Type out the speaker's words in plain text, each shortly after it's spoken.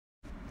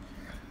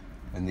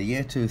In the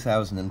year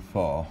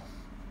 2004,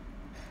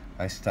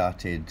 I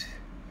started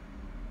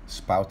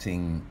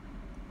spouting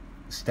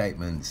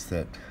statements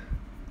that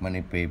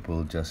many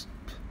people just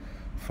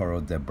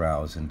furrowed their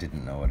brows and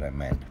didn't know what I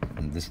meant.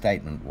 And the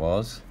statement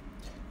was,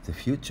 the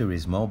future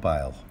is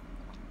mobile.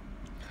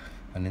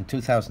 And in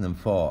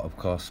 2004, of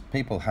course,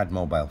 people had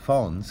mobile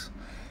phones,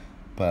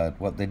 but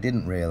what they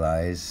didn't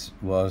realize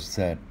was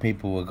that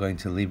people were going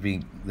to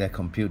leave their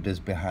computers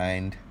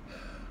behind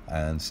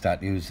and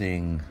start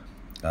using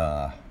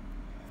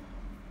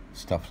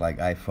stuff like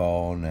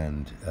iPhone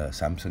and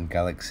Samsung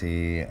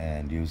Galaxy,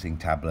 and using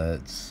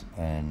tablets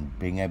and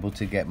being able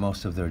to get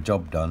most of their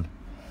job done,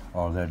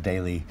 or their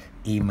daily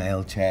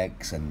email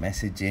checks and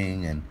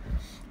messaging, and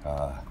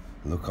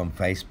look on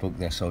Facebook,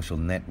 their social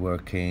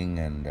networking,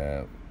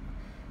 and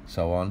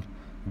so on,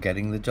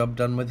 getting the job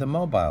done with a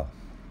mobile.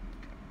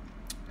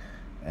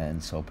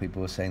 And so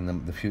people were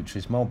saying the future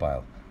is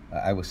mobile.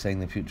 I was saying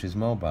the future is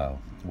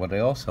mobile. What I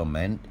also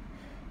meant,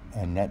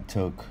 and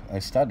I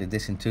started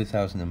this in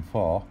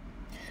 2004,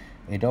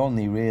 it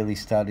only really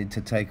started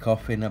to take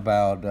off in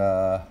about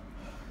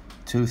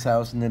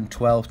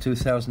 2012,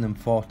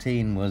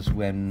 2014 was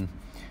when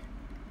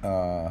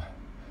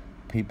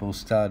people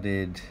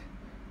started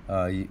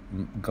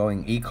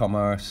going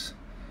e-commerce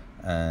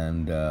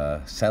and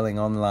selling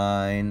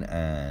online,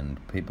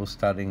 and people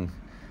starting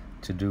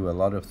to do a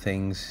lot of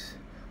things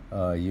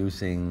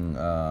using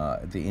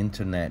the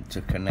internet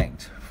to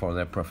connect for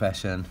their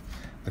profession,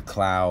 the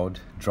cloud,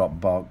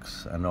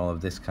 Dropbox, and all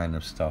of this kind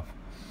of stuff.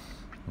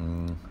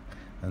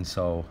 And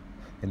so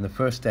in the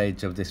first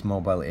stage of this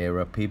mobile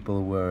era,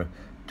 people were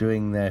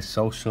doing their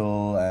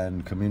social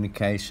and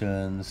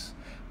communications,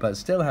 but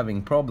still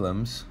having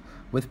problems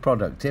with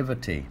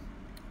productivity.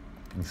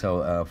 And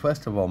so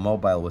first of all,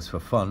 mobile was for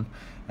fun,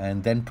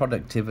 and then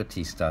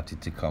productivity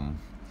started to come.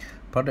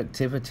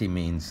 Productivity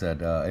means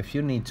that if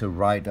you need to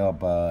write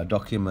up a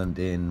document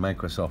in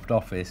Microsoft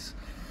Office,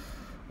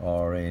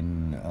 or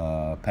in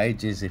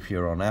Pages if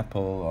you're on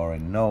Apple, or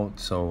in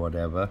Notes or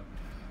whatever,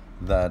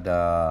 that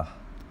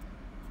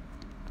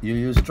you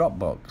use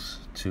Dropbox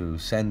to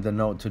send the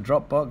note to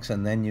Dropbox,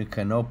 and then you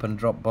can open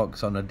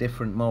Dropbox on a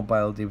different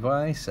mobile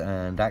device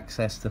and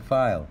access the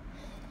file.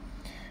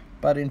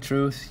 But in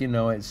truth,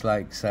 it's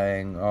like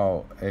saying,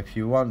 oh, if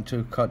you want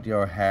to cut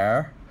your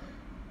hair,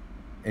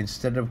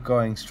 instead of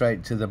going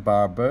straight to the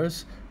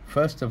barber's,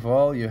 first of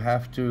all you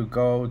have to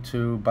go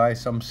to buy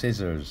some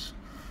scissors,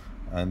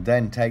 and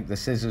then take the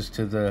scissors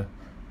to the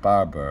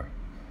barber.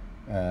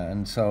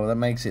 And so that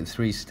makes it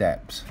 3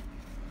 steps,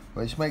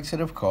 which makes it,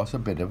 of course, a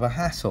bit of a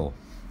hassle.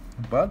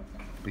 But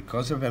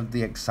because of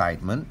the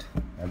excitement,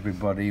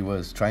 everybody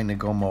was trying to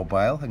go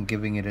mobile and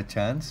giving it a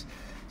chance.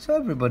 So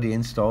everybody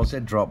installs their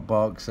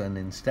Dropbox, and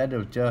instead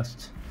of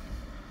just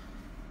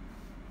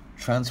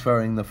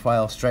transferring the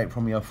file straight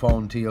from your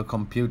phone to your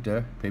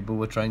computer, people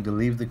were trying to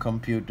leave the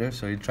computer,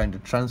 so you're trying to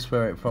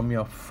transfer it from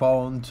your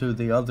phone to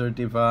the other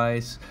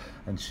device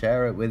and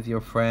share it with your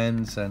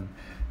friends, and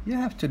you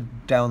have to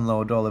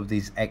download all of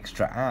these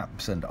extra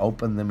apps and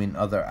open them in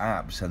other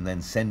apps and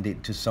then send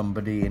it to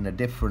somebody in a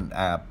different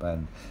app,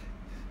 and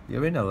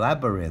you're in a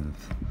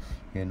labyrinth.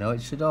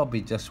 It should all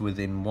be just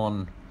within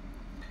one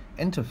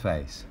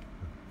interface.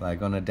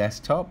 Like on a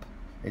desktop,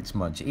 it's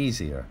much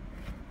easier,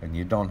 and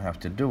you don't have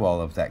to do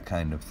all of that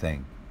kind of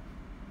thing.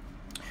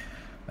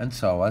 And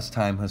so as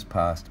time has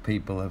passed,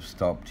 people have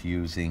stopped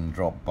using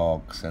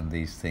Dropbox and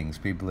these things.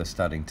 People are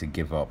starting to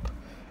give up.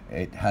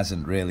 It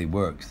hasn't really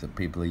worked that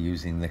people are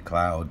using the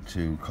cloud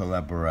to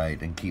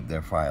collaborate and keep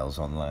their files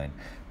online.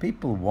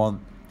 People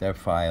want their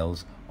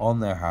files on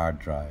their hard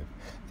drive.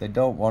 They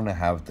don't want to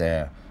have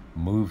their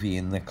movie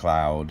in the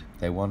cloud.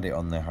 They want it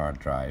on their hard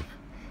drive,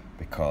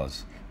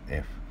 because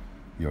if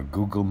your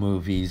Google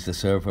movies, the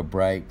server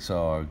breaks,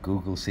 or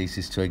Google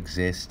ceases to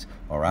exist,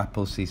 or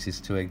Apple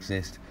ceases to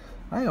exist.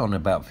 I own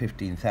about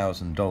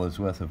 $15,000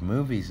 worth of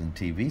movies and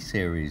TV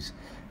series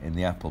in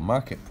the Apple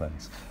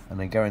marketplace,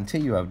 and I guarantee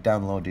you I've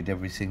downloaded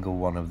every single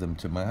one of them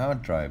to my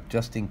hard drive,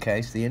 just in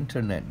case the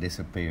internet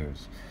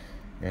disappears.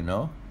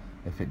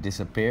 If it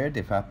disappeared,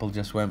 if Apple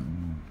just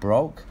went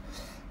broke,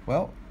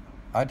 well,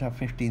 I'd have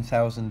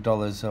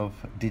 $15,000 of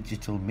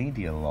digital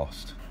media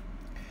lost.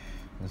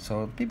 And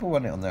so people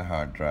want it on their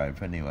hard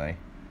drive anyway.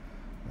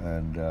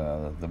 And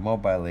the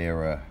mobile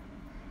era,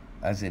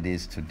 as it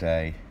is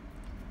today,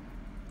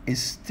 is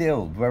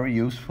still very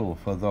useful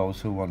for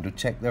those who want to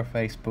check their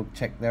Facebook,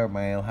 check their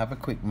mail, have a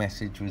quick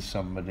message with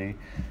somebody,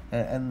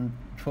 and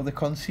for the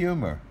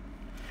consumer.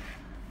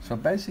 So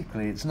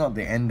basically, it's not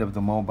the end of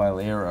the mobile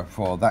era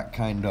for that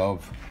kind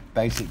of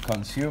basic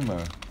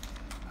consumer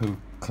who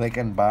click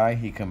and buy.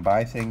 He can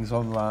buy things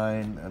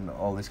online and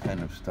all this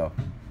kind of stuff.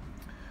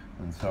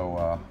 And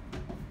so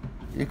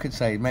you could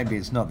say maybe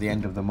it's not the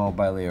end of the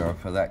mobile era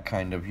for that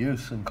kind of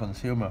use and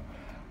consumer,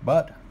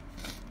 but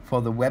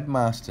for the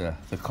webmaster,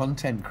 the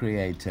content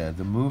creator,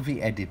 the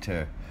movie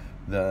editor,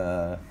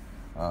 the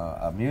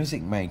a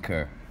music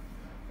maker,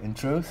 in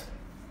truth,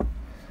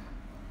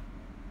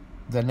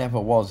 there never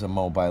was a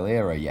mobile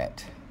era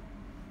yet.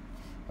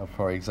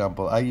 For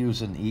example, I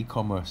use an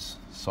e-commerce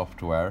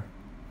software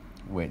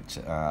which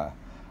I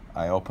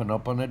open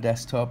up on a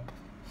desktop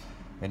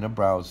in a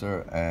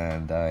browser,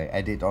 and I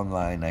edit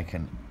online. I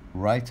can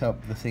write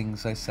up the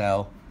things I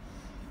sell.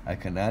 I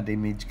can add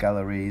image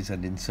galleries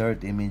and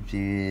insert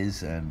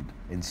images and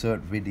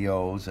insert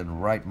videos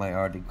and write my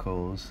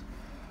articles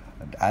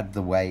and add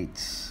the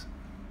weights,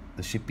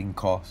 the shipping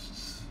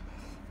costs,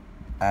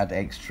 add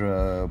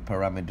extra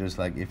parameters,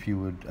 like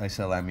I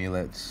sell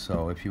amulets,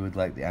 so if you would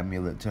like the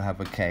amulet to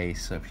have a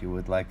case, if you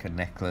would like a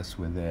necklace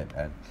with it,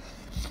 and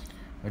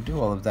I do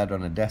all of that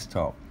on a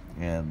desktop.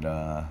 And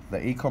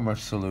the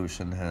e-commerce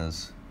solution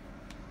has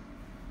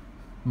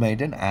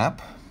made an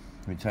app,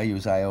 which I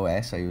use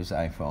iOS, I use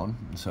iPhone,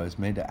 so it's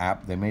made an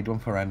app. They made one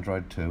for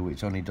Android too,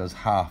 which only does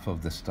half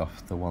of the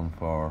stuff the one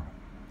for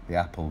the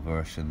Apple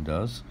version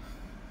does.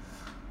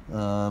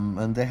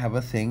 And they have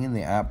a thing in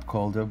the app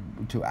called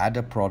to add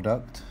a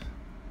product,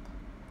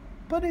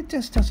 but it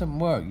just doesn't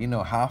work. You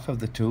know, half of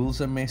the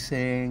tools are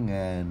missing,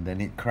 and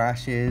then it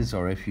crashes.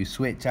 Or if you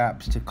switch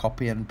apps to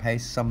copy and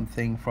paste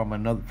something from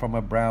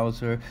a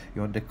browser,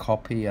 you want to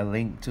copy a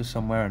link to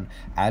somewhere and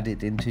add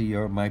it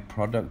into my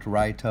product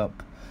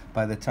write-up.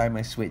 By the time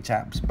I switch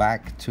apps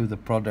back to the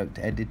product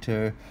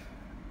editor,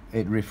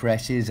 it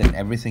refreshes and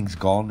everything's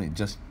gone. It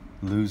just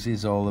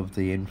loses all of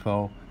the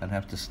info and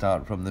have to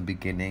start from the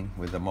beginning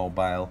with a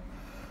mobile.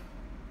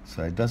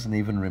 So it doesn't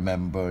even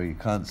remember. You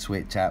can't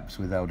switch apps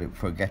without it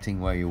forgetting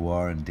where you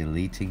are and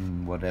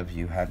deleting whatever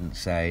you hadn't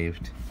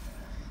saved.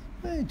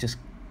 It just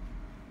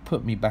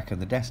put me back on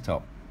the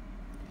desktop.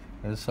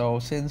 And so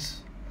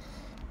since,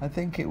 I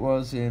think it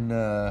was in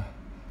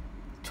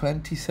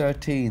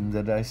 2013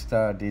 that I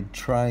started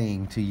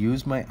trying to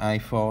use my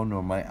iPhone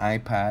or my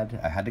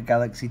iPad. I had a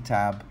Galaxy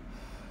Tab,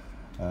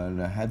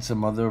 and I had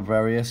some other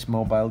various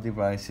mobile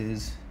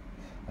devices,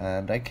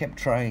 and I kept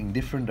trying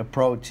different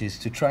approaches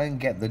to try and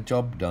get the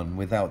job done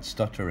without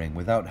stuttering,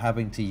 without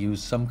having to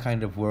use some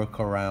kind of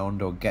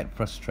workaround or get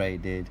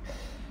frustrated.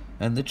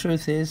 And the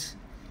truth is,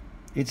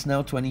 it's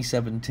now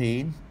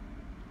 2017,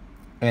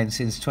 and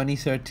since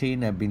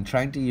 2013 I've been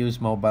trying to use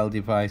mobile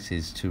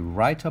devices to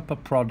write up a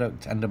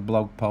product and a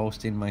blog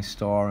post in my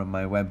store and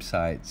my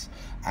websites,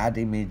 add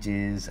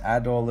images,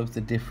 add all of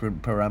the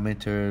different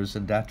parameters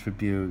and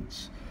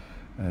attributes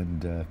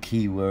and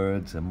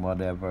keywords and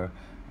whatever,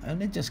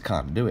 and I just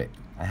can't do it.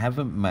 I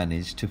haven't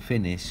managed to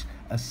finish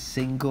a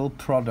single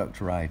product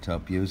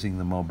write-up using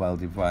the mobile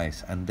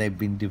device, and they've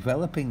been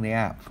developing the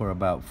app for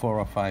about 4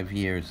 or 5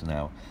 years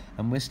now,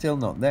 and we're still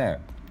not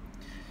there.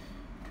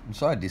 And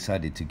so I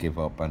decided to give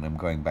up, and I'm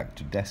going back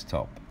to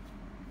desktop,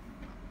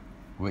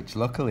 which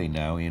luckily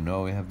now, you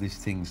know, we have these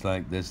things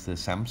like there's the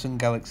Samsung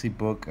Galaxy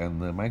Book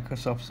and the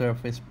Microsoft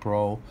Surface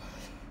Pro.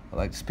 I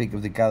like to speak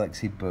of the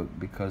Galaxy Book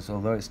because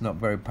although it's not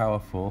very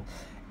powerful,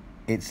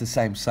 it's the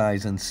same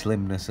size and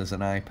slimness as an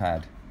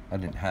iPad,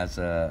 and it has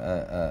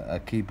a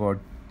keyboard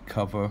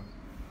cover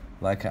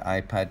like an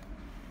iPad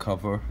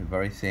cover,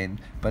 very thin,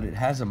 but it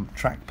has a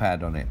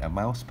trackpad on it, a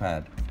mouse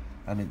pad,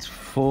 and it's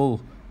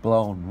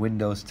full-blown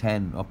Windows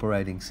 10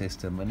 operating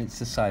system, and it's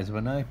the size of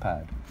an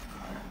iPad.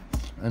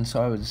 And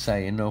so I would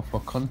say, you know, for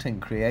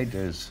content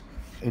creators,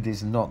 it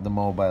is not the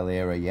mobile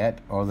era yet,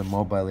 or the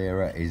mobile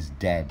era is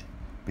dead,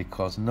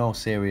 because no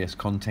serious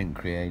content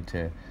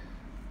creator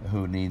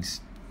who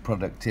needs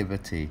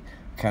productivity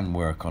can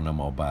work on a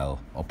mobile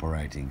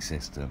operating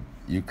system.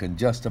 You can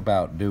just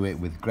about do it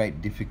with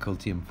great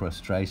difficulty and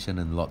frustration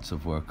and lots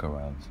of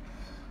workarounds.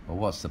 Well,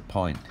 what's the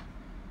point?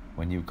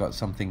 When you've got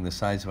something the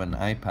size of an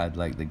iPad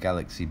like the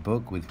Galaxy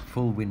Book with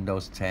full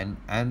Windows 10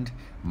 and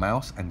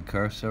mouse and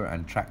cursor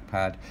and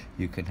trackpad,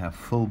 you can have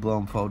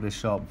full-blown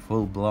Photoshop,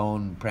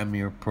 full-blown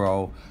Premiere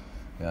Pro.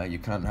 You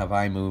can't have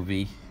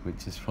iMovie,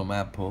 which is from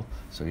Apple,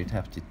 so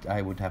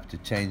I would have to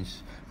change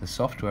the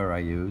software I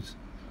use.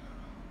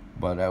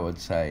 But I would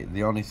say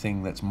the only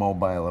thing that's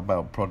mobile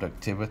about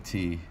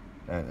productivity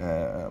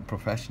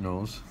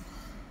professionals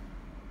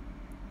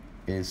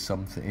is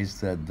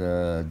that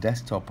the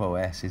desktop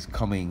OS is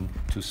coming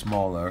to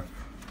smaller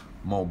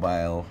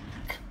mobile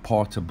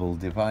portable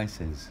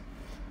devices,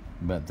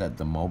 but that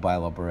the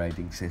mobile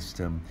operating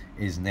system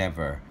is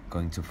never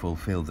going to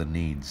fulfill the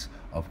needs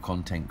of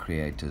content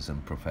creators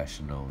and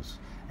professionals,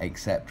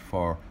 except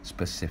for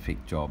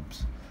specific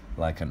jobs.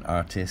 Like an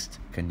artist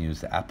can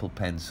use the Apple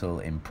Pencil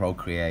in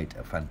Procreate,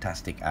 a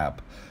fantastic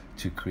app,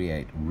 to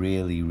create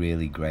really,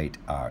 really great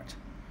art.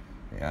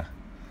 Yeah,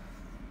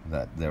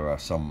 that there are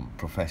some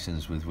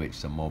professions with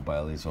which the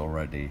mobile is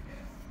already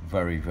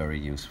very, very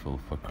useful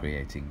for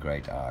creating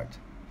great art.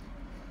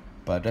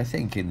 But I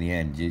think in the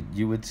end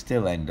you would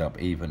still end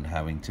up even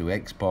having to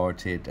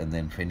export it and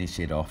then finish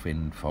it off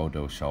in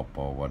Photoshop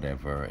or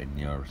whatever in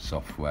your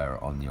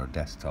software on your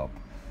desktop.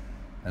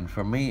 And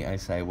for me, I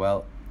say,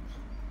 well,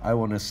 I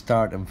want to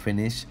start and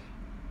finish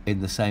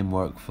in the same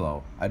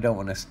workflow. I don't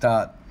want to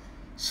start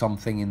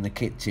something in the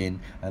kitchen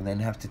and then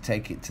have to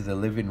take it to the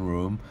living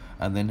room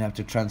and then have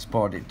to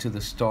transport it to the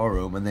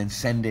storeroom and then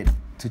send it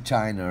to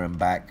China and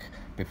back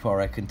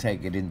before I can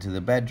take it into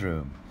the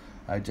bedroom.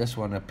 I just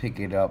want to pick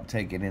it up,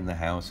 take it in the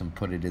house and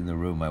put it in the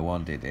room I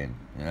want it in.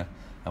 Yeah.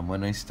 And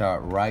when I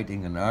start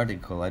writing an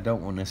article, I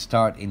don't want to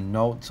start in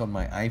notes on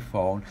my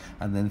iPhone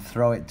and then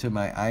throw it to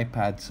my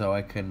iPad so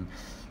I can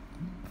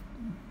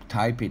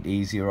type it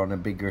easier on a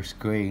bigger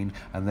screen,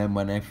 and then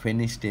when I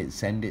finished it,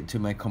 send it to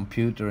my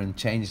computer and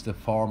change the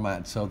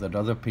format so that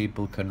other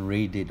people can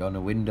read it on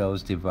a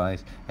Windows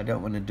device. I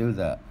don't want to do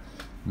that.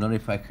 Not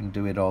if I can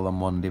do it all on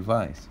one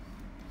device.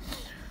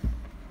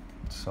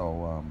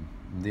 So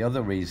the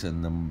other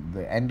reason,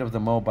 the end of the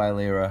mobile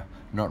era,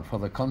 not for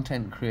the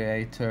content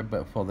creator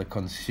but for the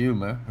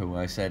consumer, who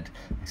I said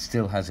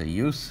still has a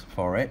use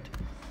for it,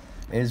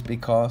 is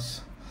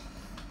because,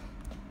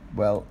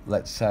 well,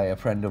 let's say a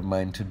friend of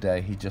mine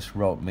today, he just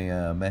wrote me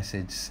a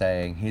message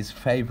saying his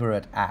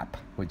favorite app,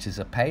 which is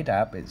a paid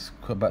app, it's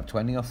about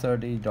 $20 or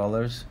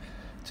 $30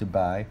 to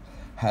buy,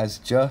 has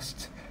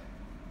just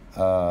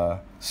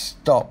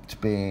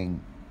stopped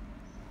being,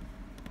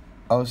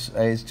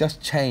 it's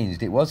just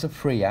changed. It was a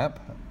free app,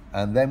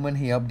 and then when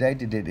he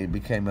updated it, it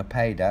became a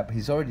paid app.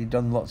 He's already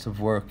done lots of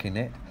work in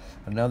it,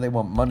 and now they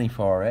want money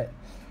for it.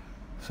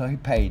 So he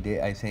paid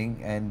it, I think,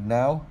 and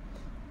now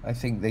I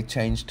think they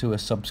changed to a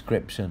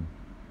subscription.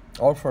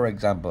 Or for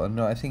example,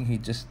 no, I think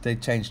they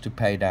changed to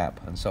paid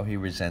app, and so he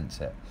resents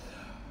it.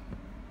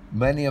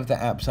 Many of the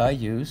apps I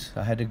use,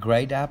 I had a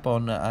great app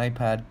on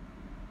iPad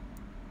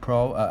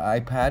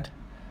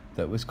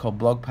that was called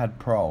BlogPad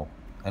Pro,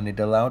 and it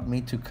allowed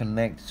me to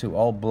connect to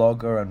all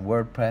Blogger and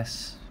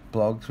WordPress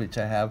blogs which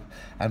I have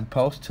and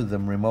post to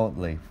them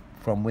remotely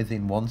from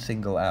within one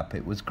single app.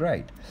 It was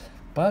great.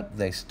 But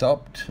they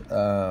stopped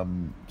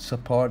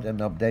support and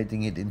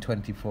updating it in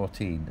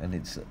 2014, and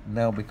it's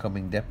now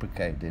becoming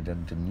deprecated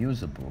and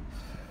unusable.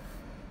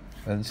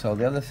 And so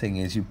the other thing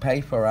is, you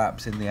pay for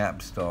apps in the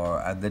App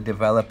Store, and the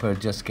developer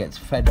just gets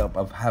fed up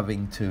of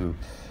having to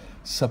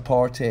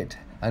support it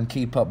and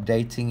keep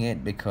updating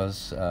it,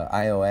 because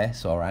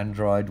iOS or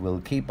Android will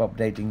keep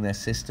updating their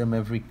system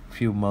every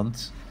few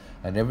months,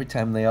 and every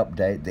time they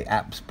update, the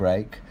apps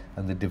break,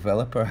 and the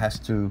developer has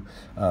to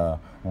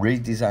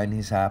redesign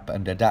his app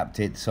and adapt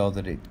it so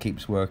that it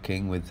keeps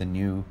working with the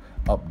new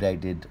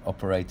updated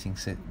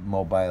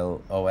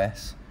mobile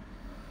OS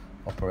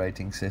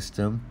operating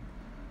system,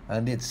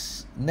 and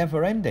it's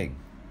never ending.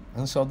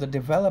 And so the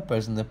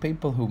developers and the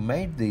people who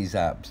made these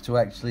apps to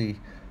actually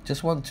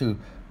just want to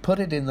put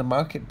it in the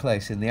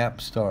marketplace in the App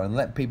Store and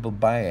let people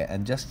buy it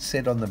and just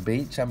sit on the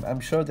beach.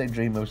 I'm sure they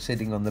dream of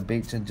sitting on the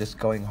beach and just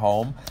going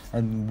home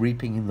and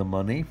reaping the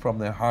money from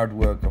their hard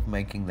work of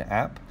making the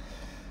app.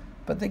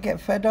 But they get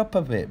fed up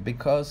of it,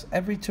 because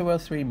every 2 or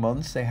 3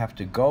 months they have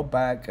to go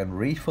back and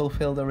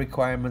re-fulfill the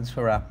requirements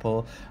for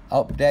Apple,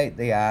 update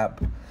the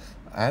app,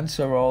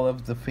 answer all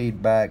of the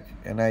feedback,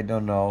 and I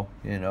don't know,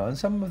 and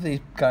some of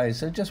these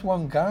guys are just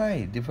one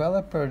guy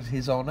developed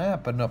his own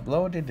app and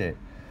uploaded it.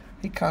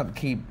 He can't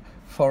keep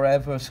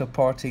forever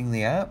supporting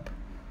the app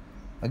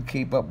and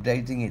keep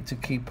updating it to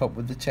keep up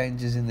with the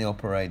changes in the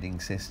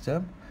operating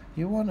system.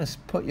 You want to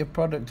put your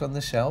product on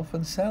the shelf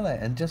and sell it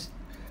and just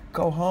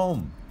go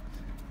home,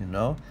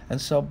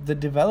 and so the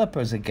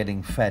developers are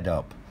getting fed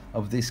up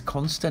of this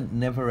constant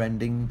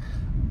never-ending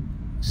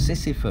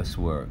Sisyphus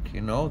work.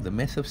 The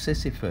myth of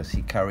Sisyphus.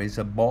 He carries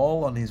a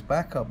ball on his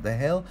back up the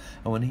hill,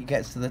 and when he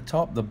gets to the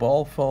top, the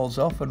ball falls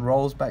off and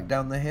rolls back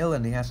down the hill,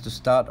 and he has to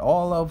start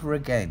all over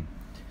again.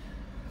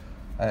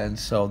 And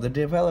so the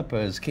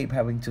developers keep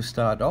having to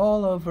start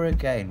all over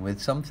again with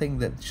something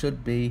that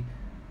should be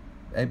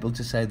able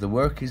to say, the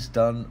work is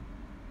done,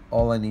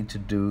 all I need to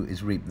do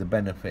is reap the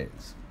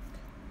benefits.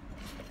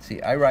 See,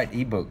 I write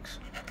ebooks,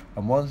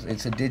 and once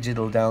it's a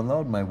digital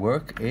download, my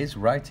work is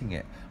writing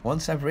it.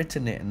 Once I've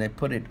written it and I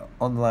put it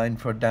online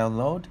for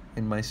download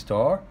in my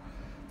store,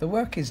 the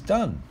work is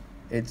done.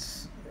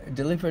 It's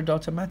delivered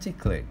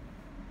automatically.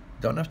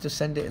 Don't have to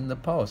send it in the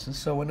post. And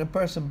so when a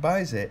person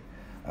buys it,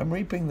 I'm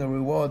reaping the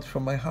rewards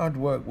from my hard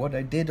work, what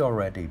I did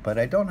already, but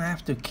I don't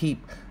have to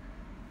keep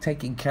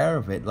taking care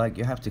of it like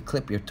you have to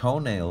clip your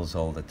toenails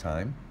all the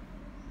time.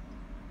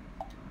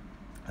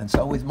 And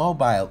so with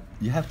mobile,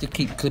 you have to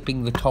keep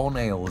clipping the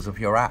toenails of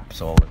your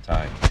apps all the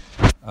time.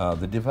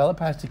 The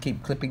developer has to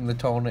keep clipping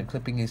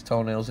his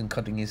toenails and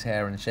cutting his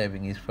hair and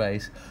shaving his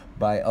face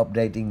by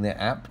updating the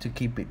app to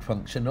keep it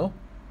functional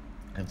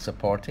and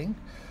supporting.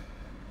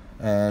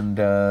 And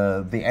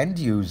the end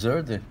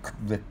user, the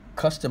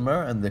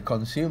customer and the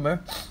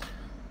consumer,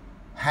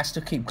 has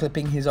to keep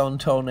clipping his own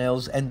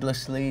toenails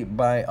endlessly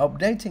by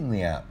updating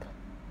the app.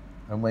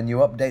 And when you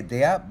update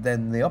the app,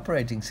 then the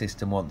operating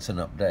system wants an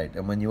update.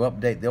 And when you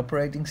update the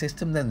operating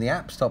system, then the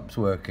app stops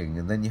working.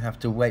 And then you have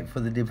to wait for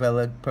the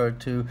developer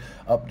to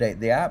update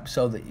the app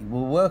so that it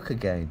will work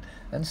again.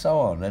 And so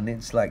on. And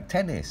it's like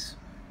tennis.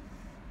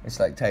 It's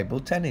like table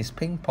tennis,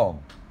 ping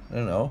pong.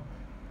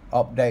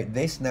 Update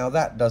this, now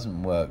that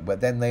doesn't work. But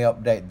then they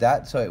update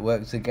that so it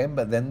works again,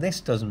 but then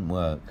this doesn't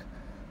work.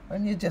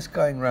 And you're just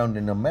going round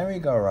in a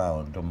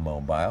merry-go-round on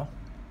mobile.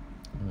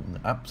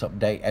 Apps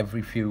update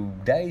every few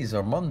days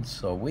or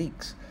months or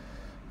weeks.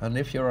 And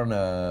if you're on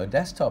a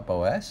desktop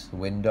OS,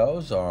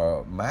 Windows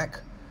or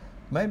Mac,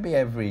 maybe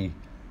every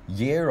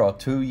year or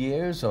 2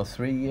 years or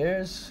 3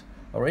 years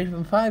or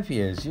even 5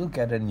 years, you'll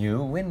get a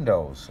new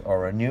Windows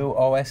or a new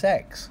OS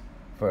X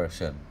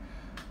version.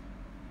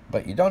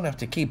 But you don't have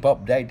to keep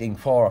updating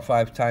 4 or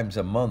 5 times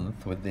a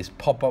month with this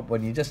pop-up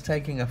when you're just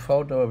taking a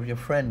photo of your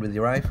friend with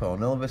your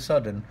iPhone. All of a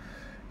sudden,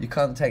 you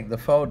can't take the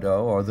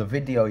photo, or the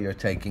video you're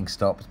taking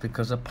stops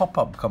because a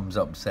pop-up comes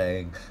up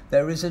saying,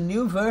 there is a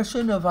new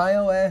version of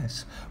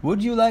iOS.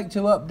 Would you like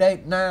to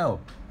update now?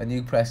 And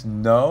you press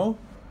no,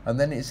 and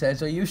then it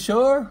says, are you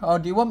sure? Or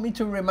do you want me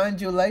to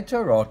remind you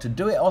later, or to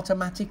do it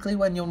automatically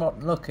when you're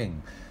not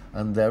looking?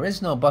 And there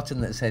is no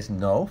button that says,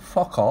 no,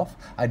 fuck off,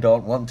 I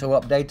don't want to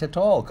update at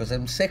all because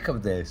I'm sick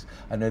of this.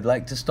 And I'd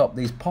like to stop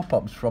these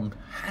pop-ups from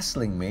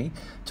hassling me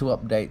to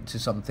update to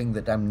something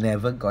that I'm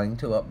never going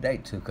to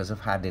update to because I've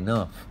had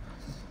enough.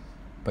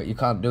 But you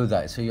can't do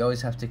that, so you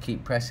always have to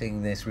keep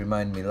pressing this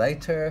remind me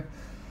later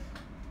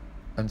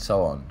and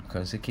so on,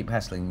 because they keep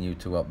hassling you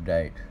to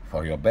update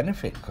for your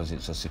benefit because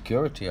it's a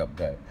security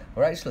update.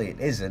 Or actually it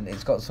isn't,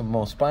 it's got some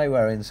more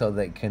spyware in so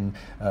they can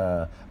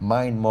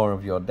mine more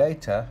of your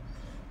data,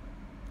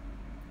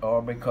 or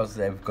because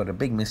they've got a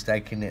big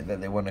mistake in it that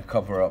they want to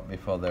cover up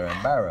before they're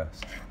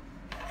embarrassed.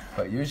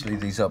 But usually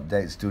these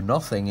updates do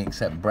nothing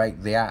except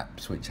break the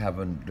apps which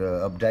haven't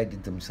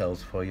updated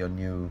themselves for your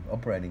new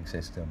operating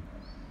system.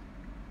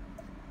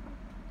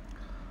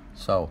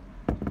 So,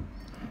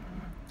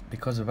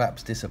 because of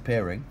apps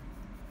disappearing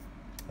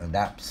and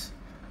apps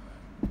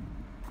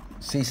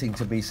ceasing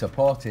to be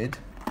supported,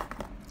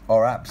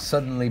 or apps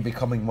suddenly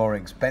becoming more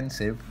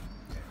expensive,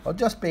 or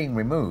just being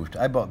removed,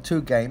 I bought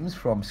 2 games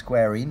from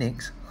Square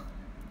Enix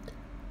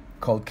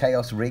called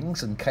Chaos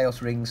Rings and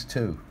Chaos Rings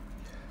 2.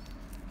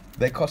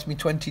 They cost me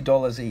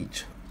 $20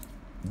 each.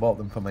 Bought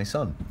them for my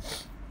son.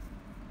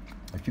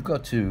 If you go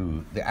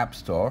to the App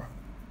Store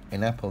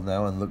in Apple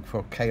now and look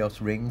for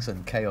Chaos Rings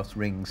and Chaos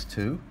Rings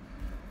 2,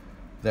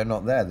 they're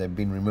not there, they've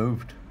been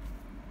removed.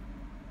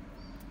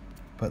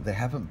 But they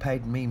haven't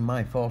paid me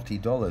my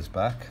 $40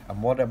 back.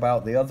 And what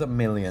about the other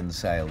million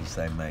sales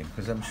they made?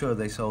 Because I'm sure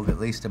they sold at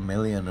least 1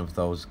 million of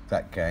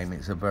that game.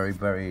 It's a very,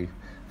 very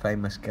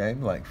famous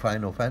game, like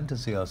Final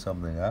Fantasy or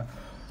something. Huh?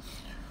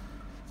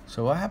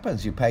 So what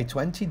happens? You pay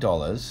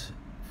 $20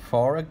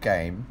 for a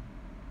game,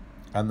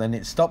 and then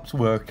it stops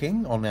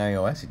working on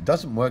iOS. It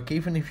doesn't work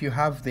even if you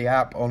have the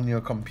app on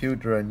your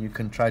computer and you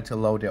can try to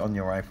load it on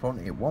your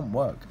iPhone. It won't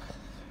work.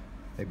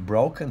 It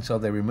broke, and so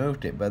they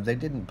removed it, but they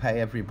didn't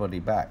pay everybody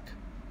back.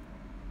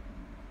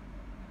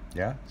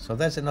 Yeah, so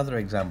there's another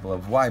example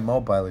of why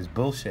mobile is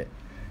bullshit.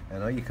 You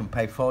know, you can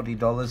pay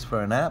 $40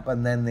 for an app,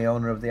 and then the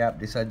owner of the app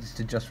decides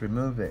to just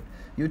remove it.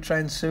 You try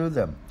and sue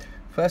them.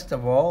 First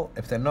of all,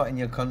 if they're not in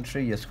your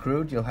country, you're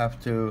screwed. You'll have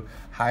to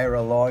hire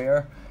a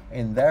lawyer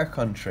in their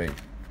country.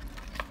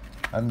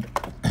 And,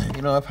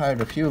 you know, I've hired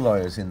a few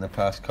lawyers in the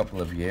past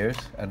couple of years,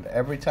 and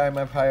every time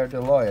I've hired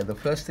a lawyer, the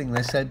first thing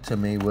they said to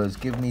me was,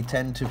 give me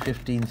 10 to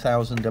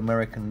 15,000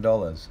 American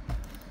dollars.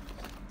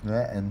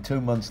 Yeah, and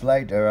 2 months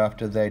later,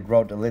 after they'd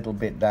wrote a little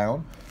bit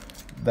down,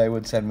 they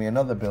would send me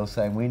another bill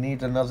saying, we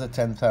need another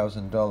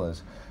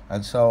 $10,000.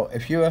 And so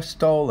if you have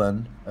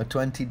stolen a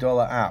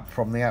 $20 app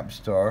from the App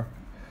Store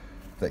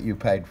that you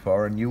paid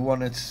for, and you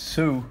want to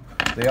sue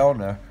the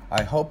owner,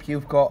 I hope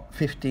you've got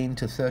 $15,000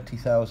 to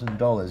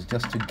 $30,000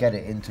 just to get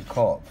it into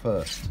court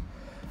first.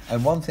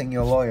 And one thing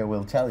your lawyer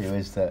will tell you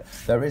is that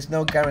there is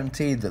no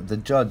guarantee that the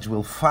judge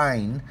will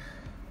fine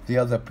the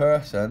other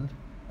person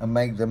and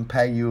make them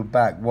pay you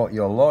back what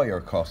your lawyer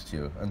cost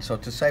you. And so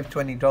to save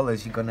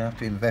 $20, you're going to have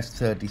to invest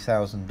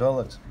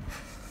 $30,000.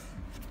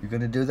 You're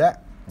going to do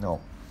that?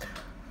 No.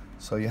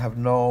 So you have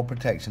no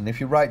protection.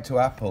 If you write to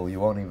Apple, you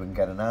won't even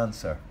get an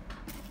answer.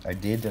 I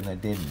did and I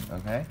didn't,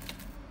 okay?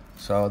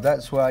 So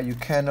that's why you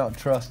cannot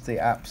trust the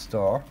App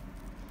Store.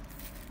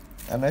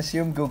 And I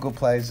assume Google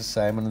Play is the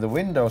same, and the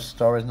Windows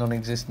Store is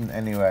non-existent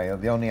anyway.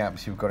 The only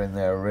apps you've got in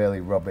there are really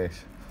rubbish.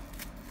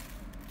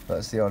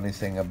 That's the only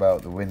thing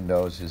about the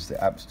Windows, is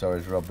the App Store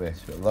is rubbish.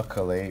 But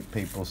luckily,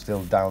 people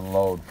still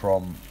download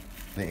from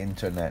the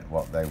internet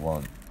what they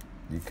want.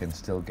 You can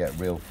still get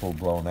real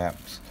full-blown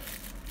apps,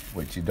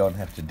 which you don't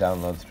have to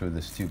download through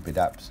the stupid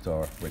App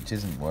Store, which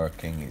isn't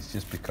working. It's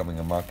just becoming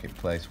a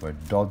marketplace where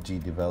dodgy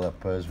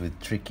developers with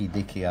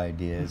tricky-dicky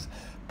ideas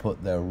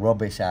put their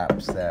rubbish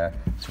apps there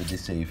to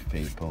deceive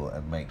people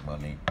and make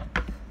money.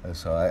 And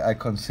so I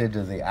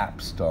consider the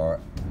App Store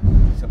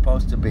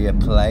supposed to be a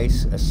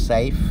place, a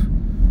safe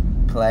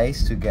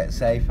place to get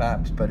safe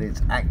apps, but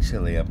it's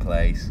actually a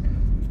place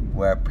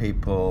where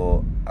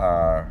people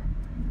are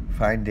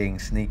finding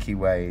sneaky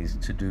ways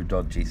to do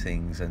dodgy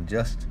things and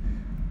just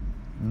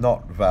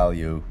not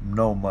value,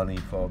 no money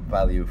for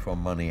value for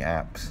money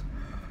apps.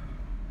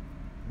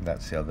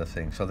 That's the other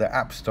thing. So the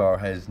App Store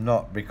has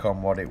not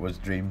become what it was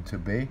dreamed to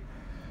be.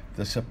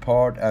 The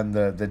support and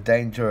the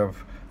danger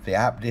of the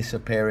app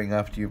disappearing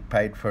after you've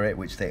paid for it,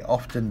 which they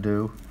often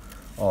do,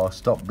 or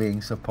stop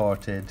being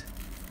supported,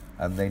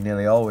 and they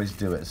nearly always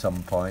do at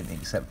some point,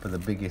 except for the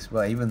biggest,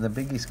 well, even the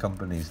biggest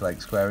companies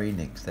like Square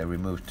Enix, they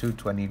removed 2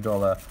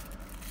 $20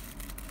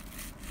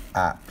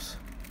 apps.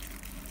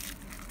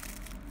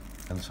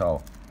 And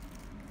so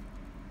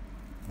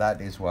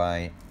that is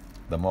why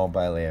the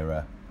mobile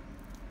era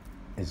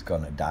is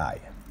gonna die.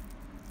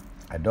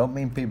 I don't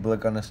mean people are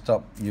gonna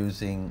stop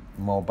using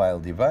mobile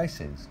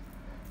devices.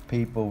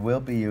 People will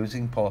be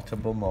using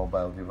portable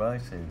mobile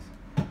devices,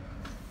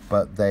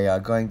 but they are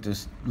going to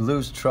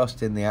lose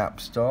trust in the App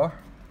Store.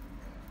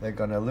 They're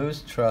going to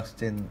lose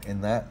trust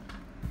in that,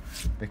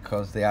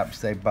 because the apps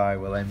they buy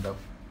will end up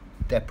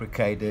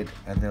deprecated,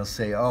 and they'll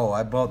say, oh,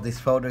 I bought this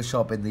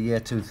Photoshop in the year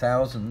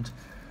 2000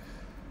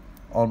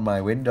 on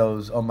my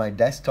Windows, on my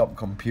desktop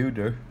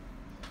computer.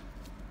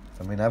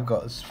 I mean, I've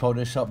got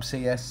Photoshop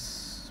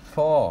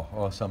CS4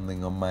 or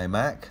something on my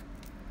Mac.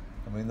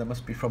 I mean, that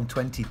must be from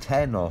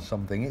 2010 or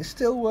something. It's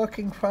still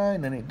working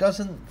fine, and it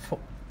doesn't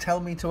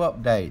tell me to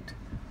update.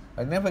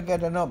 I never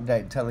get an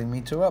update telling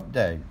me to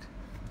update.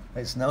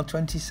 It's now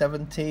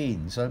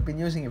 2017, so I've been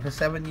using it for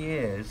 7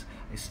 years.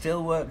 It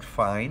still works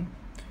fine.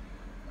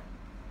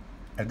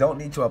 I don't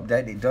need to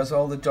update. It does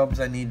all the jobs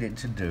I need it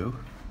to do.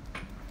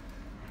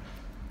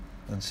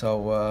 And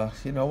so,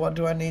 you know, what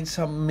do I need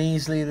some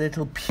measly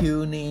little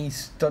puny,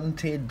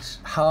 stunted,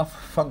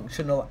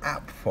 half-functional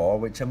app for,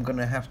 which I'm going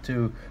to have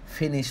to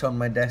finish on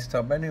my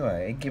desktop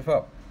anyway? I give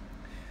up.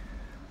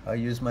 I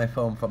use my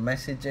phone for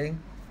messaging.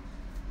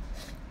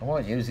 I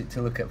won't use it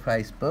to look at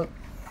Facebook,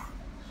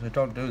 so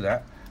don't do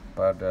that.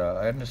 But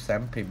I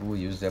understand people will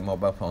use their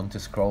mobile phone to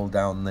scroll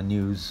down the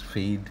news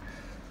feed,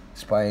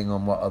 spying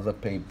on what other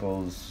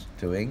people's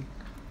doing.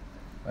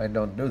 I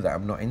don't do that.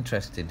 I'm not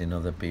interested in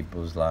other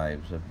people's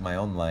lives. My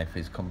own life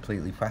is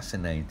completely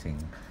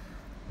fascinating.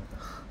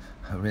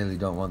 I really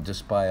don't want to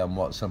spy on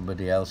what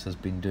somebody else has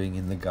been doing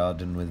in the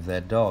garden with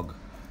their dog.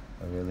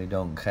 I really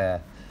don't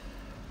care.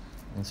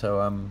 And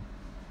so,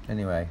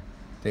 anyway,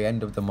 the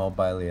end of the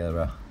mobile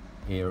era.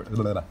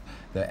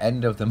 The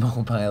end of the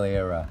mobile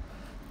era,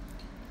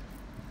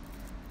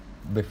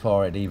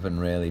 before it even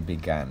really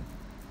began.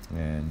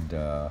 And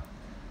the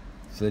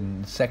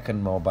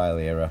second mobile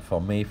era for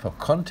me, for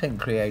content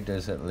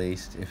creators at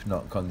least, if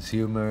not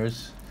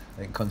consumers.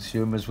 I think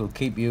consumers will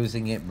keep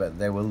using it, but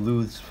they will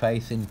lose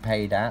faith in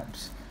paid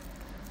apps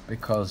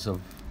because of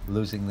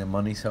losing their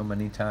money so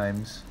many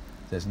times.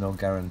 There's no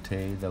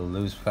guarantee. They'll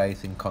lose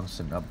faith in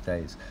constant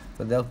updates,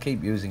 but they'll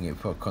keep using it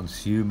for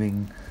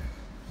consuming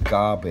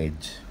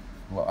garbage.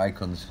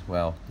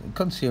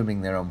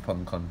 Consuming their own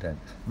fun content.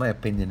 In my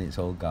opinion, it's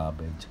all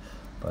garbage.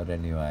 But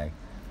anyway,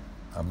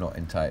 I'm not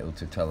entitled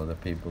to tell other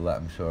people that.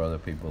 I'm sure other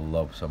people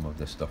love some of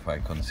the stuff I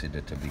consider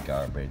to be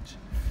garbage.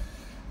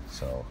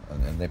 So,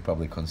 and they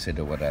probably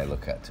consider what I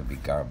look at to be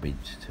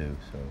garbage too.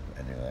 So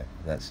anyway,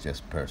 that's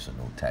just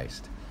personal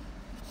taste.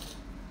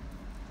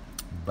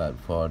 But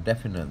for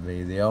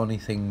definitely, the only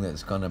thing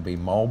that's going to be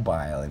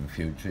mobile in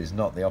future is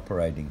not the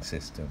operating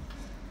system.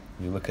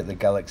 You look at the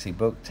Galaxy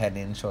Book,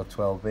 10-inch or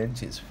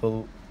 12-inch, it's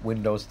full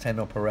Windows 10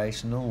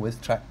 operational with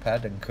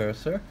trackpad and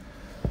cursor.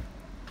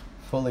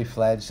 Fully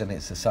fledged, and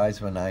it's the size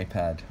of an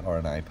iPad or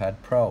an iPad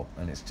Pro,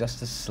 and it's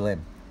just as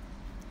slim.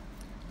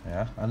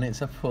 Yeah, and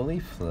it's a fully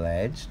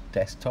fledged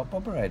desktop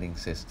operating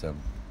system.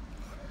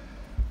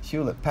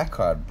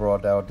 Hewlett-Packard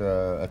brought out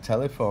a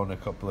telephone a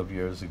couple of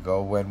years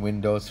ago when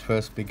Windows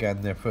first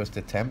began their first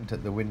attempt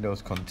at the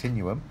Windows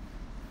Continuum,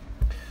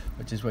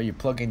 which is where you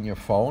plug in your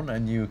phone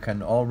and you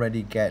can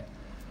already get,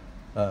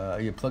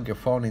 you plug your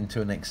phone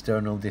into an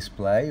external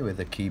display with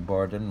a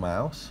keyboard and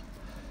mouse,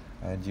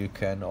 and you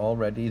can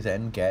already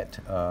then get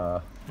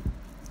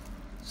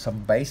some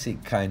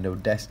basic kind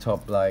of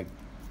desktop-like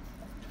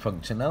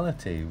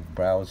functionality,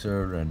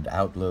 browser and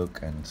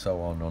Outlook and so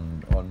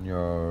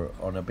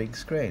on a big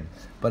screen.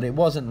 But it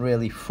wasn't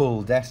really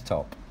full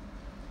desktop.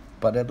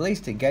 But at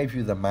least it gave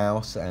you the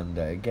mouse, and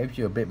it gave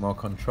you a bit more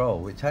control,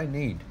 which I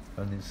need.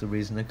 And it's the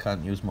reason I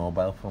can't use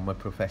mobile for my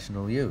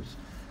professional use.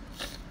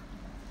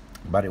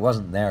 But it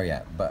wasn't there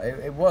yet. But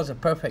it was a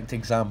perfect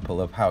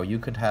example of how you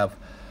could have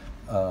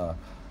a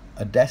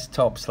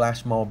desktop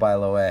 /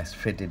 mobile OS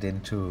fitted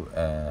into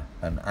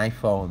an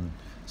iPhone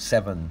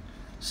 7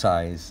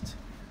 sized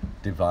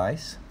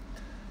device,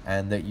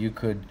 and that you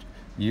could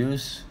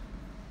use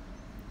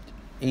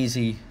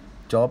easy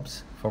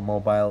jobs for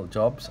mobile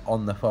jobs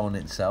on the phone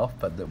itself,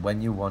 but that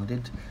when you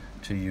wanted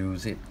to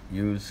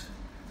use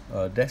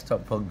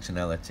desktop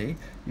functionality,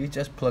 you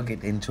just plug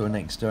it into an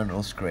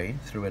external screen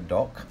through a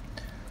dock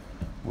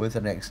with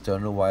an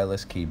external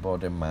wireless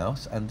keyboard and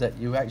mouse, and that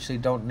you actually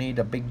don't need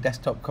a big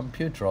desktop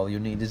computer. All you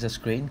need is a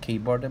screen,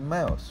 keyboard and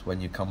mouse.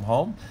 When you come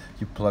home,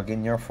 you plug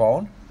in your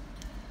phone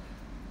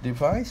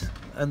device,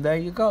 and there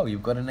you go,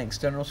 you've got an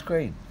external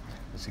screen.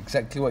 It's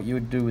exactly what you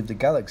would do with the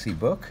Galaxy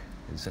Book.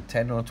 It's a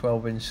 10 or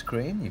 12-inch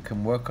screen. You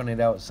can work on it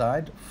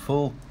outside,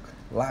 full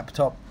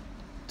laptop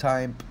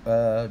type,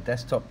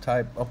 desktop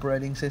type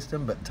operating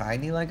system, but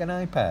tiny like an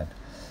iPad.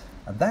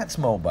 And that's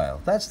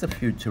mobile. That's the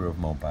future of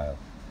mobile.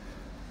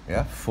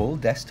 Yeah, full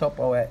desktop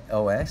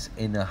OS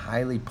in a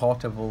highly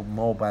portable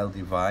mobile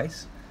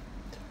device.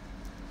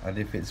 And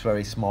if it's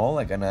very small,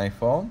 like an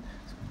iPhone,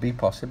 be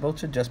possible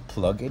to just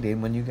plug it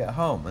in when you get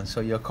home. And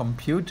so your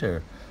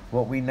computer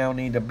What we now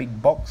need a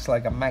big box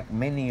like a Mac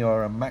Mini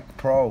or a Mac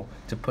Pro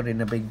to put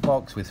in a big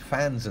box with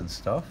fans and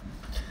stuff.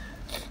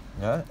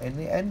 In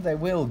the end, they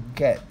will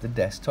get the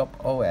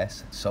desktop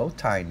OS so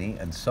tiny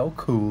and so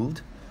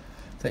cooled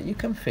that you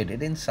can fit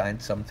it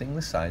inside something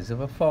the size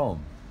of a phone.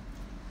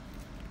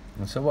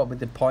 And so what would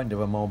the point of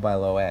a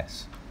mobile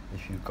OS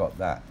if you've got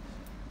that?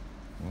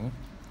 There'd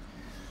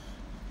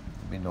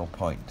be no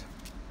point.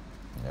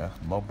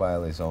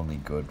 Mobile is only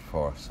good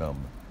for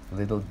some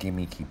little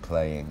gimmicky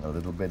playing, a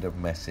little bit of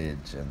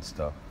message and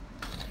stuff,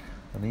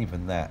 and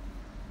even that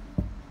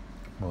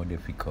more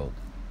difficult.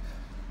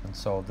 And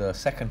so the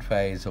second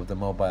phase of the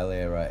mobile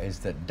era is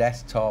that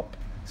desktop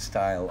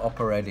style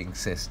operating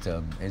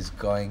system is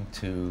going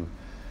to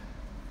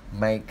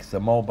make the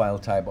mobile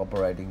type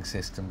operating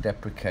system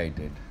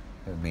deprecated.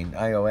 I mean,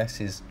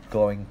 iOS is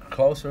going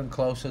closer and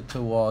closer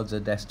towards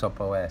a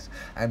desktop OS,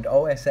 and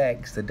OS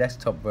X, the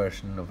desktop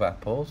version of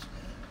Apple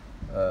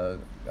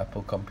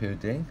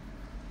computing,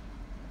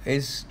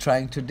 is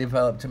trying to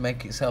develop to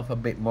make itself a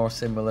bit more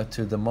similar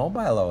to the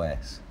mobile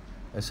OS.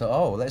 And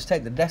so, let's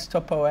take the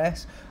desktop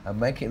OS and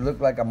make it look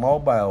like a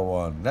mobile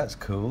one. That's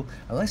cool.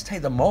 And let's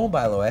take the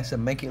mobile OS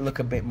and make it look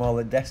a bit more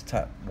like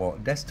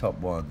desktop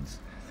ones.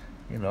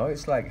 You know,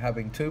 it's like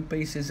having two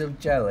pieces of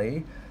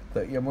jelly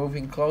that you're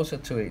moving closer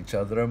to each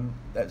other, and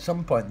at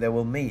some point they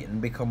will meet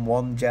and become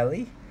one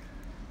jelly.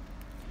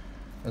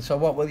 And so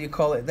what will you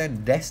call it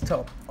then?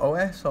 Desktop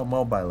OS or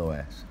mobile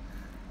OS?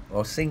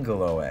 Or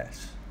single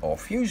OS? Or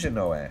Fusion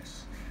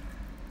OS?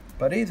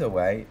 But either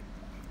way,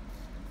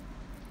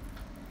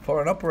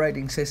 for an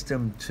operating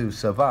system to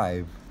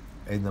survive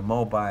in the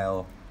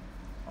mobile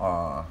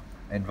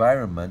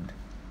environment,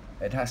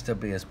 it has to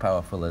be as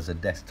powerful as a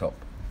desktop.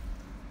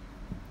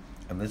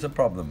 And there's a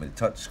problem with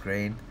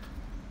touchscreen,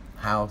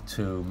 how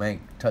to make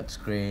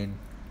touchscreen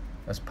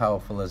as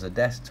powerful as a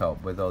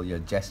desktop with all your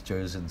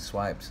gestures and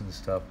swipes and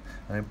stuff.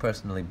 And I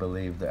personally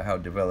believe that how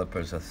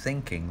developers are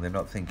thinking, they're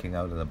not thinking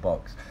out of the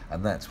box,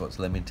 and that's what's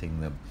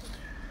limiting them.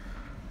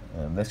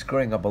 They're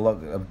screwing up a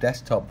lot of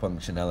desktop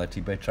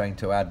functionality by trying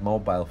to add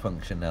mobile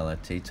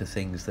functionality to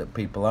things that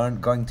people aren't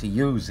going to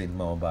use in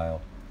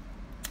mobile.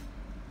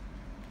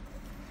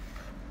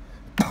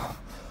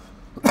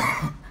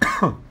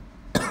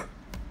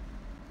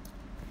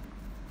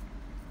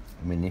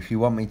 I mean, if you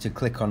want me to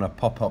click on a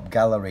pop-up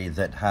gallery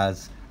that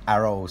has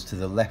arrows to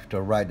the left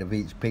or right of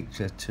each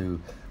picture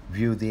to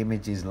view the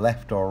images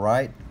left or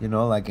right, you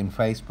know, like in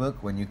Facebook,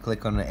 when you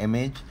click on an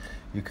image,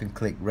 you can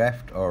click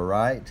left or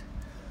right,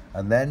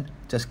 and then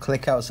just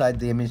click outside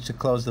the image to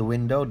close the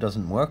window.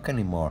 Doesn't work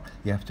anymore.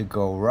 You have to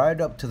go right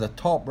up to the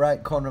top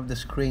right corner of the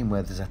screen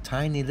where there's a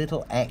tiny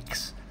little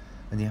X,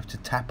 and you have to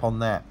tap on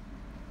that.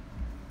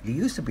 You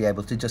used to be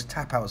able to just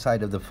tap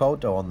outside of the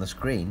photo on the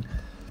screen,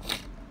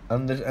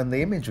 and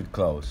the image would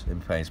close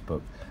in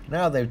Facebook.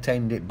 Now they've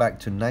tamed it back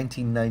to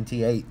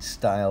 1998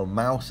 style,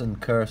 mouse and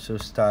cursor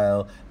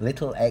style,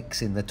 little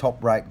X in the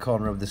top right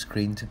corner of the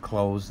screen to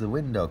close the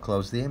window,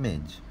 close the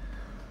image.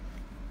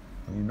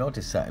 And you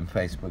notice that in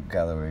Facebook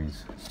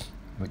galleries,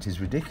 which is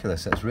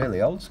ridiculous. That's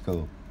really old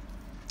school.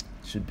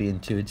 It should be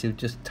intuitive.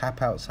 Just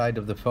tap outside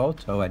of the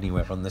photo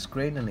anywhere on the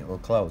screen and it will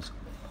close.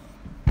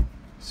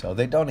 So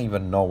they don't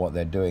even know what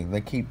they're doing. They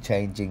keep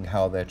changing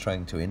how they're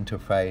trying to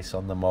interface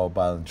on the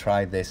mobile and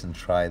try this and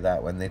try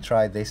that. When they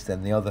try this,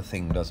 then the other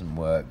thing doesn't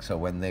work. So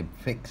when they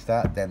fix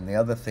that, then the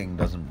other thing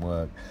doesn't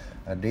work.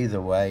 And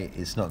either way,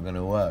 it's not going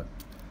to work.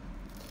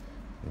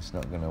 It's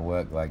not going to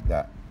work like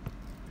that.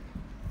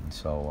 And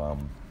so,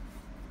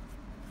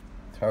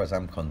 as far as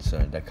I'm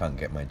concerned, I can't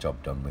get my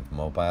job done with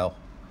mobile.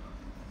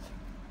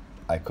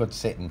 I could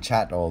sit and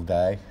chat all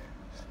day.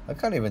 I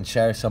can't even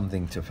share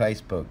something to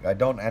Facebook. I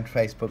don't add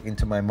Facebook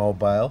into my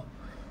mobile.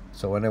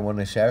 So when I want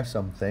to share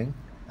something,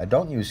 I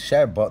don't use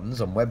share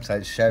buttons on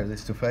websites. Share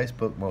this to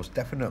Facebook, most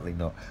definitely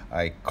not.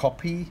 I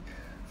copy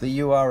the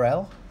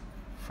URL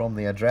from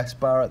the address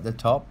bar at the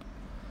top,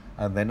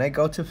 and then I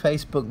go to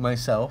Facebook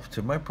myself,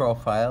 to my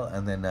profile,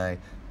 and then I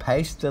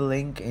paste the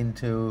link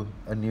into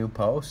a new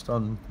post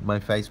on my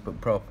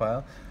Facebook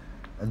profile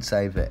and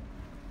save it.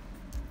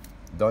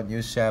 Don't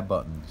use share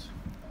buttons.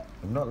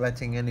 I'm not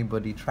letting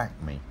anybody track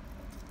me,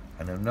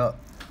 and I'm not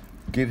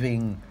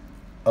giving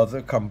other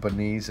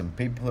companies and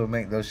people who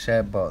make those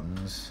share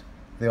buttons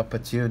the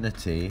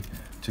opportunity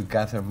to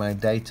gather my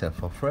data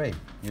for free.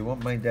 You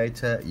want my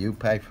data, you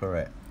pay for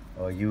it,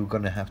 or you're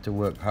going to have to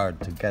work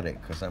hard to get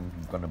it, because I'm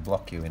going to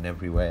block you in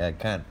every way I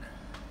can.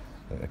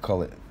 I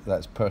call it,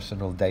 that's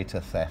personal data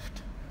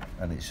theft,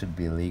 and it should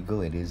be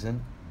illegal. It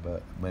isn't,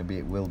 but maybe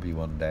it will be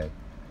one day.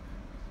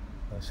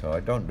 So I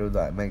don't do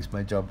that. It makes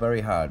my job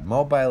very hard.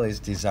 Mobile is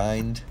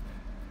designed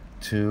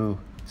to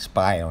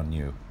spy on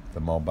you, the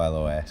mobile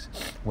OS.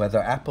 Whether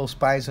Apple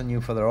spies on you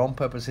for their own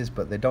purposes,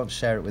 but they don't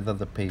share it with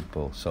other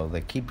people. So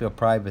they keep your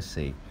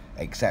privacy,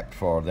 except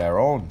for their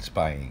own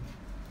spying.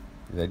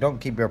 They don't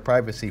keep your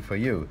privacy for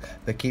you.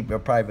 They keep your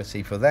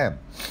privacy for them.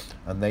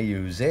 And they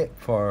use it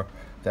for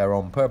their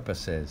own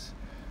purposes,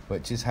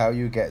 which is how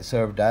you get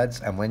served ads.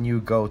 And when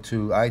you go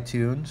to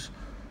iTunes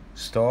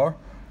store,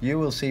 you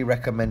will see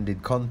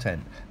recommended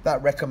content.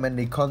 That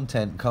recommended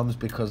content comes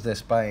because they're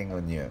spying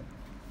on you.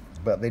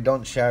 But they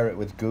don't share it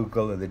with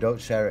Google, and they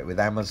don't share it with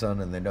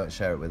Amazon, and they don't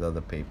share it with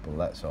other people.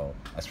 That's all,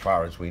 as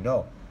far as we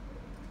know.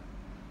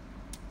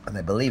 And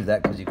they believe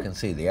that because you can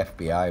see the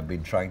FBI have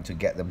been trying to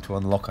get them to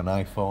unlock an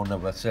iPhone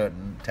of a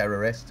certain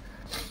terrorist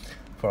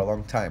for a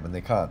long time, and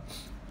they can't.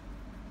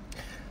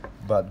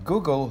 But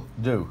Google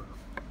do.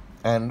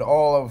 And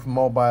all of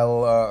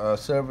mobile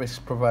service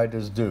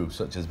providers do,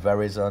 such as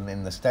Verizon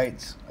in the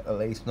States, at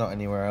least, not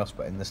anywhere else,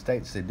 but in the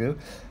States they do.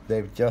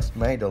 They've just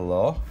made a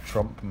law,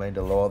 Trump made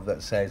a law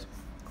that says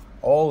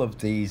all of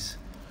these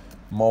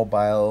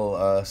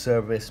mobile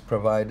service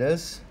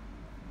providers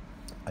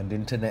and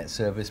internet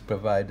service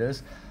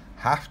providers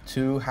have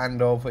to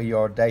hand over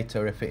your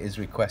data if it is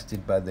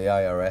requested by the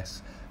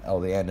IRS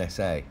or the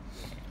NSA,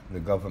 the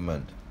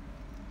government.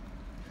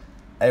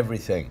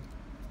 Everything.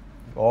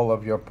 All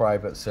of your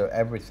private, so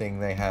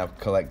everything they have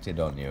collected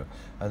on you.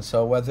 And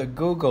so whether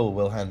Google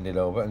will hand it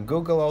over, and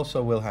Google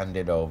also will hand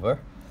it over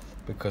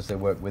because they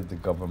work with the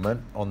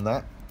government on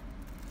that,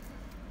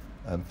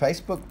 and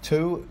Facebook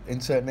too, in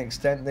a certain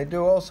extent, they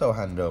do also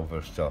hand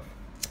over stuff.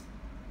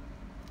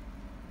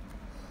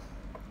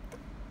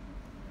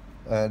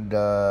 And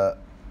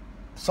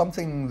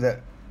something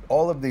that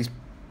all of these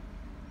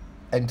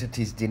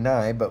entities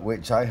deny, but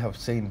which I have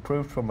seen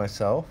proved for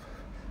myself,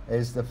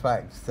 is the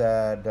fact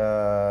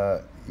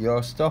that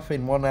your stuff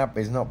in one app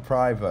is not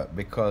private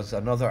because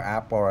another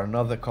app or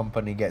another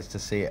company gets to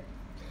see it.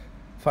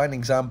 Fine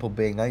example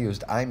being, I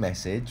used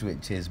iMessage,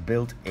 which is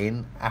built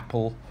in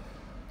Apple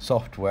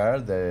software,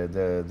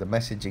 the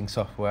messaging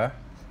software,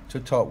 to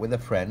talk with a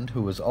friend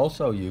who was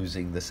also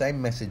using the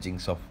same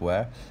messaging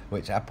software,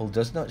 which Apple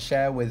does not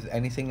share with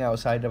anything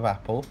outside of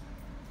Apple.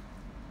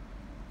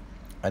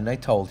 And I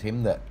told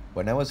him that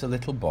when I was a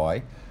little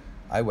boy,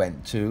 I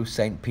went to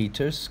St.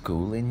 Peter's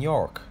School in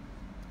York,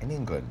 in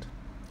England,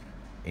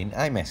 in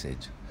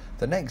iMessage.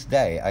 The next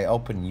day, I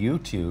opened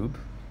YouTube.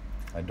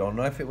 I don't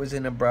know if it was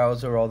in a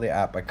browser or the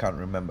app, I can't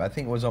remember. I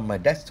think it was on my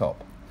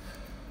desktop.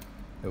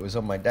 It was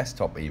on my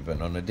desktop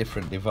even, on a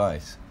different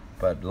device.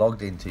 But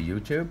logged into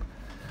YouTube.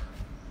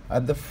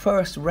 And the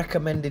first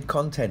recommended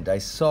content I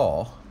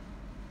saw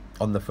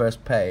on the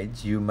first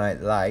page, you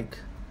might like,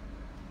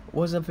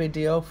 was a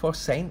video for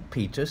St.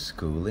 Peter's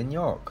School in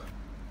York,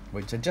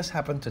 which I just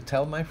happened to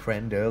tell my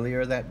friend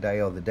earlier that day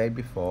or the day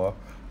before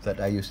that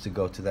I used to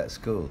go to that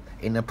school,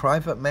 in a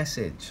private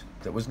message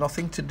that was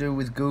nothing to do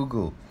with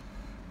Google.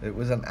 It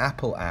was an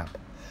Apple app.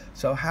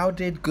 So how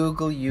did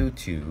Google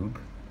YouTube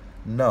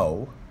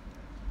know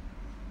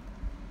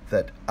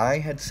that I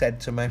had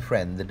said to my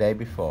friend the day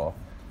before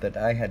that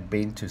I had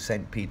been to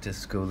St. Peter's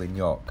School in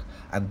York,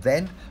 and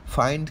then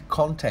find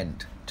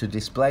content to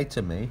display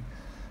to me,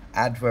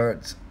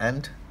 adverts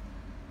and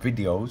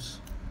videos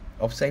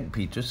of St.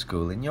 Peter's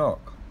School in York?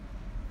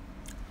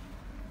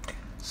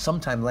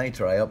 Sometime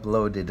later I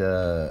uploaded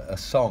a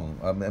song,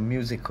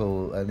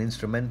 an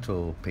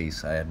instrumental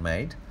piece I had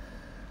made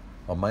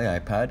on my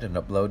iPad and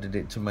uploaded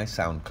it to my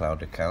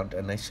SoundCloud account,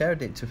 and I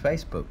shared it to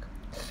Facebook.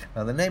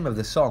 Now the name of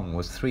the song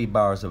was 3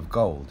 Bars of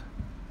Gold.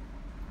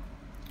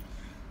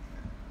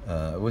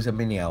 It was a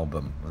mini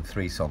album of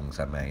 3 songs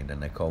I made,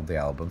 and I called the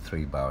album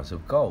 3 Bars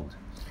of Gold.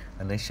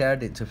 And I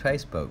shared it to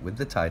Facebook with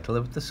the title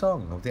of the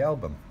song of the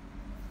album.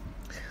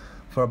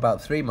 For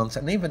about 3 months,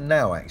 and even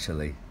now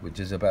actually, which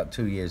is about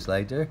 2 years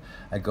later,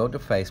 I go to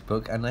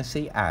Facebook and I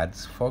see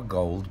ads for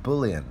gold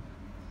bullion,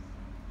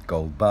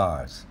 gold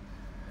bars.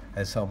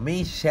 And so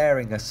me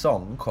sharing a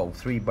song called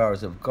 3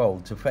 Bars of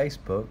Gold to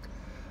Facebook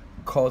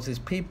causes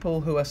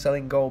people who are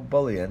selling gold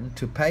bullion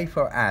to pay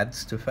for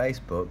ads to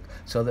Facebook,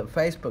 so that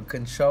Facebook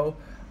can show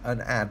an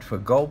ad for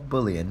gold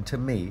bullion to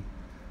me,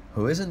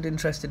 who isn't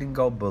interested in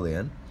gold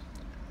bullion,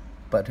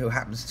 but who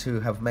happens to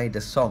have made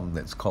a song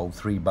that's called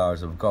 3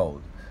 Bars of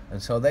Gold.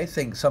 And so they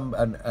think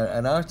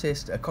an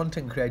artist, a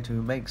content creator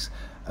who makes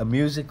a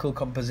musical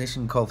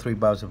composition called 3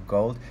 Bars of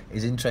Gold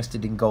is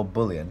interested in gold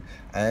bullion,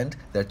 and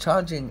they're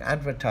charging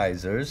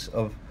advertisers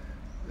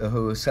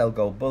who sell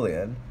gold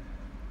bullion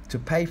to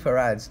pay for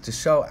ads, to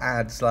show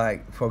ads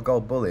like for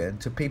gold bullion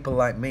to people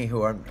like me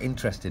who aren't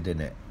interested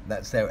in it.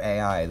 That's their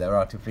AI, their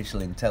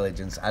artificial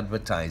intelligence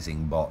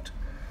advertising bot.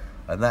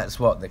 And that's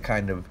what the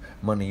kind of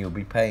money you'll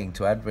be paying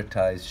to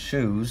advertise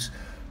shoes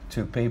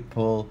to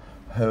people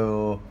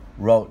who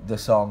wrote the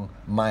song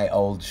My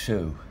Old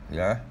Shoe,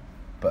 yeah?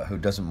 But who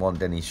doesn't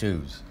want any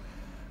shoes.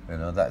 You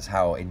know, that's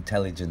how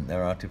intelligent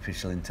their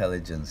artificial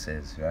intelligence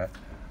is, yeah?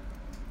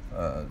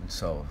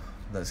 So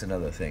that's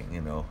another thing, you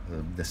know,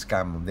 the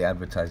scam, the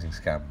advertising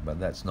scam, but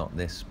that's not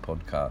this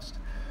podcast.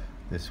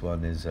 This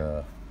one is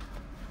a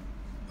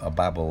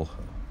babble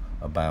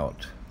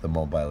about the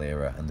mobile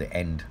era and the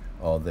end,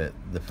 or the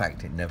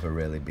fact it never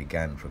really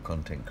began for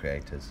content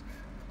creators.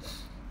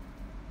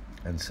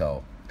 And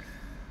so,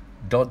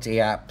 dodgy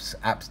apps,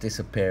 apps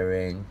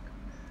disappearing,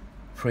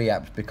 free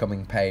apps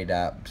becoming paid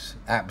apps,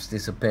 apps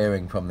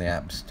disappearing from the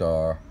App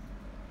Store,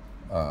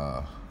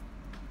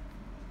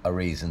 a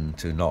reason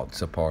to not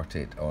support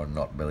it or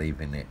not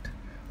believe in it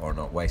or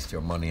not waste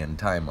your money and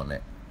time on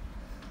it.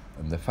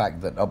 And the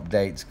fact that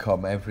updates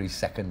come every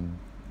second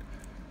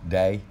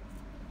day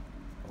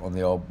on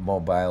the old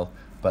mobile,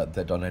 but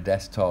that on a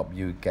desktop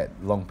you get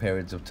long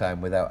periods of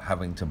time without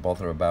having to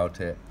bother about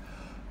it.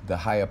 The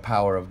higher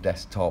power of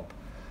desktop,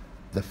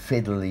 the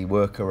fiddly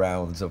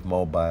workarounds of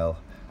mobile,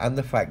 and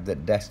the fact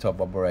that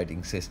desktop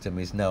operating system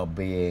is now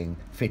being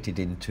fitted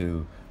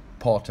into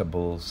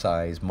portable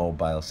size,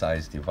 mobile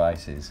size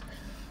devices.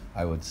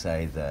 I would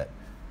say that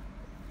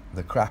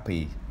the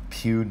crappy,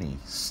 puny,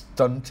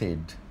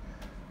 stunted,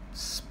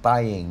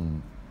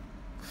 spying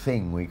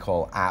thing we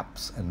call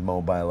apps and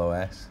mobile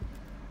OS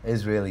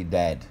is really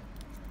dead.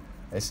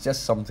 It's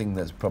just something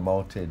that's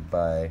promoted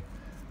by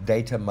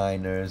data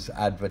miners,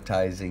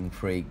 advertising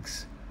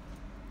freaks,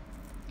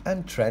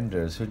 and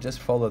trenders who just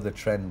follow the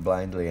trend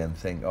blindly and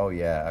think, oh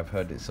yeah, I've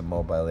heard it's a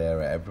mobile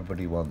era,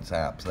 everybody wants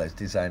apps, let's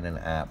design an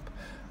app,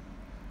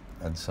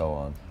 and so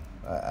on.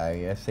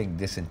 I think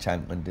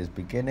disenchantment is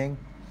beginning,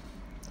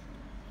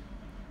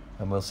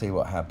 and we'll see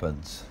what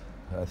happens.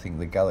 I think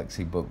the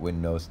Galaxy Book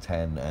Windows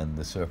 10 and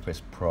the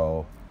Surface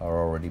Pro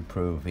are already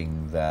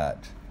proving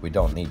that we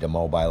don't need a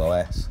mobile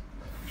OS.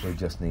 We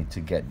just need to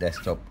get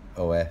desktop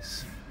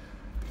OS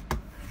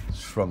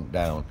shrunk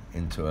down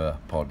into a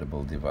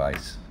portable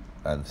device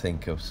and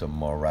think of some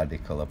more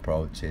radical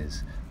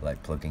approaches,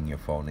 like plugging your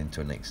phone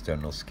into an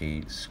external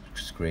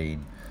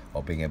screen,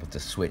 or being able to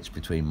switch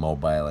between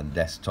mobile and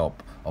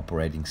desktop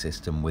operating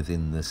system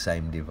within the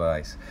same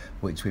device,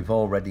 which we've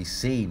already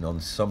seen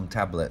on some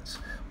tablets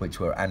which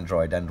were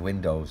Android and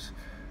Windows.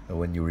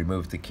 When you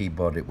removed the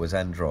keyboard it was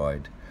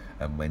Android,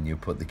 and when you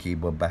put the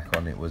keyboard back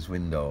on it was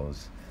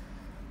Windows.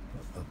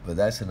 But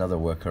that's another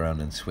workaround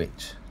and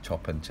switch,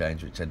 chop and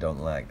change, which I don't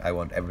like. I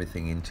want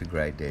everything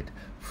integrated,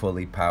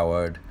 fully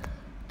powered,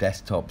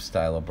 desktop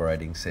style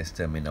operating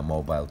system in a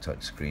mobile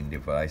touchscreen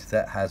device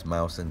that has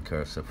mouse and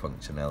cursor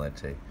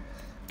functionality.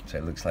 So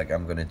it looks like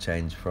I'm going to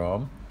change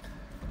from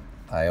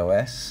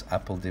iOS,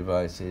 Apple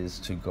devices,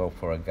 to go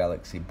for a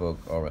Galaxy Book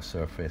or a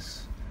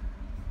Surface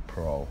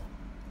Pro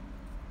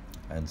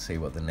and see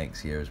what the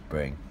next years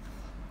bring.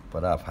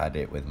 But I've had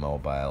it with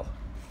mobile.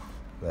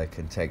 They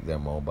can take their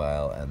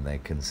mobile and they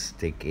can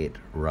stick it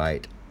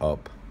right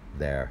up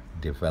their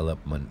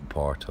development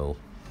portal.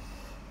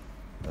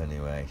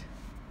 Anyway,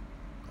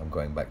 I'm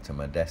going back to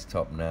my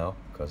desktop now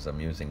because I'm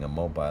using a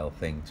mobile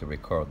thing to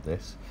record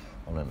this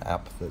on an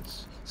app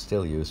that's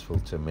still useful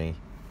to me,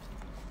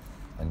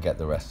 and get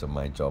the rest of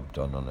my job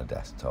done on a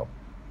desktop.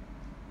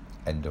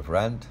 End of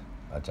rant.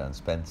 Ajahn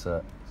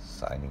Spencer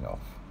signing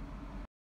off.